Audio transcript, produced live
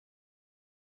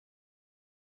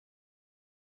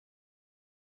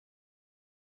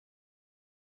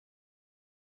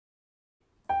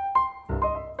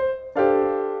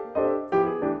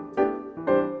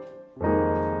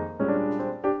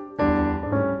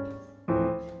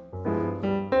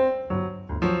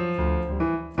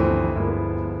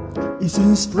It's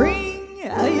in spring,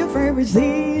 your favorite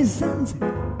seasons.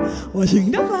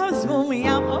 Watching the flowers moving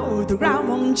up over the ground,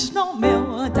 won't snow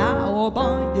melt down. Oh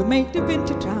boy, you make the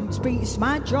winter time space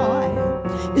my joy.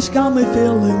 It's got me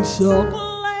feeling so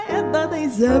glad that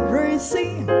it's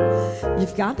everything.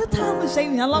 You've got the time to say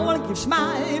hello and keep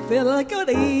smiling, feel like good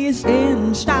is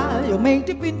in style. You make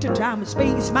the winter time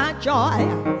space my joy.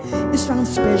 It's something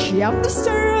special, the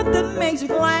stir that makes you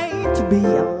glad to be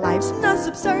alive. It's not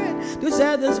absurd to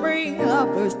say the spring up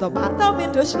first about the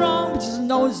winter strong, which is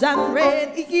snows and rain.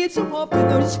 It gives you hope to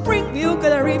know the spring you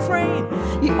gotta refrain.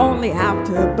 You only have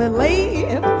to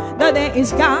believe that day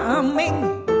is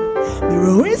coming. The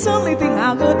road is only thing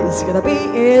how good it's gonna be.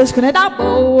 It's gonna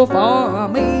double for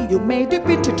me. You made the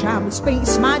winter time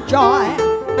space my joy.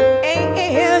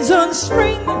 It's on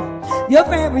spring, your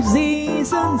favorite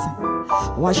seasons.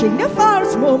 Watching the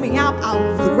flowers moving up out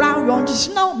of the ground, on the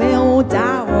snow melt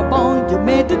down. Boy, you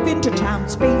made the winter time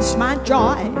space my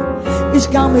joy. It's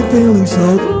got me feeling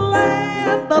so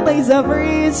glad the days are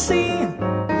breezy.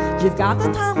 You've got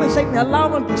the time to sing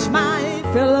along and you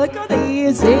smile, feel like good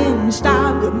is in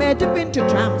style. You made the winter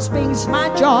time space my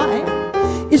joy.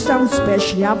 It sounds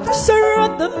special after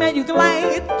syrup that made you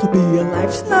glad to be alive.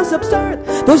 It's not absurd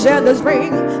to say the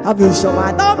spring. I feel so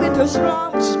bad, the winter's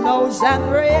strong, snows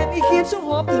and rain. It gives you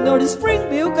hope to know the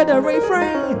spring you gotta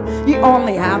refrain. You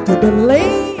only have to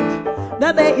believe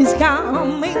that day is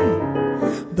coming.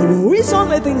 The world is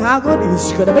only thing how good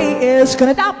it's gonna be. It's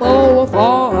gonna double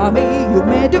for me. You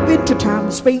made the winter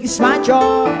time space my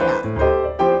joy.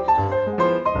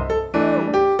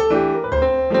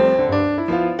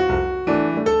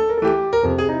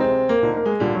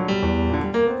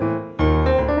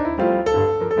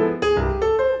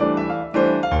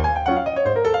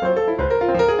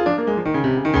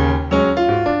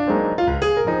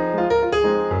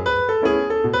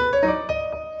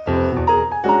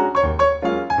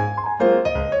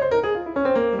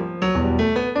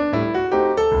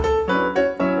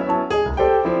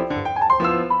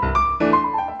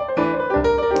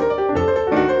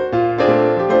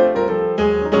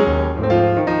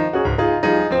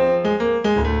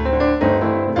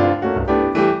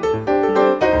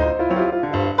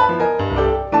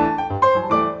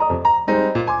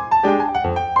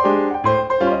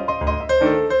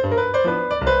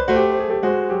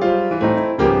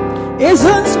 It's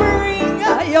on spring,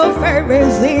 your favorite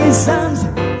seasons.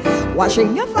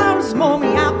 Watching your flowers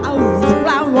moving up out of the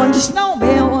ground, when the snow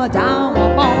melt down.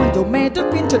 Oh, you made the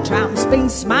winter time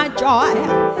space my joy.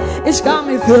 It's got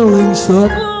me feeling so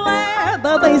glad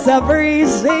the days are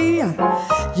breezy.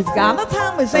 You've got the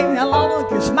time to sing hello,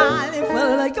 you smile, and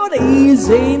feel like you're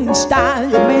easy in style.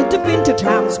 You made the winter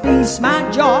time space my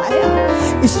joy.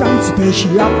 It's something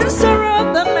special, the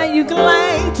syrup that made you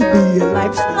glad to be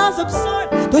alive. It's not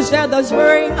absurd to share the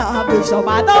spring. I feel so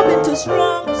bad, the winter's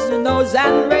strong, snows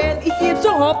and rain. It gives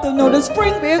you hope to know the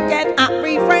spring will get out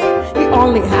refrain. You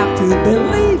only have to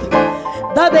believe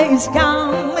the day is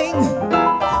coming.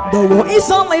 The world is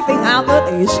only thing how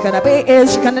good it's gonna be.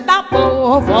 It's gonna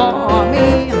double for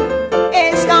me.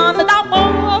 It's gonna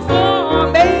double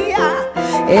for me.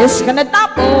 It's gonna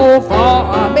double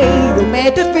for me. You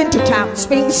made the winter time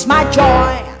space my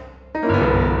joy.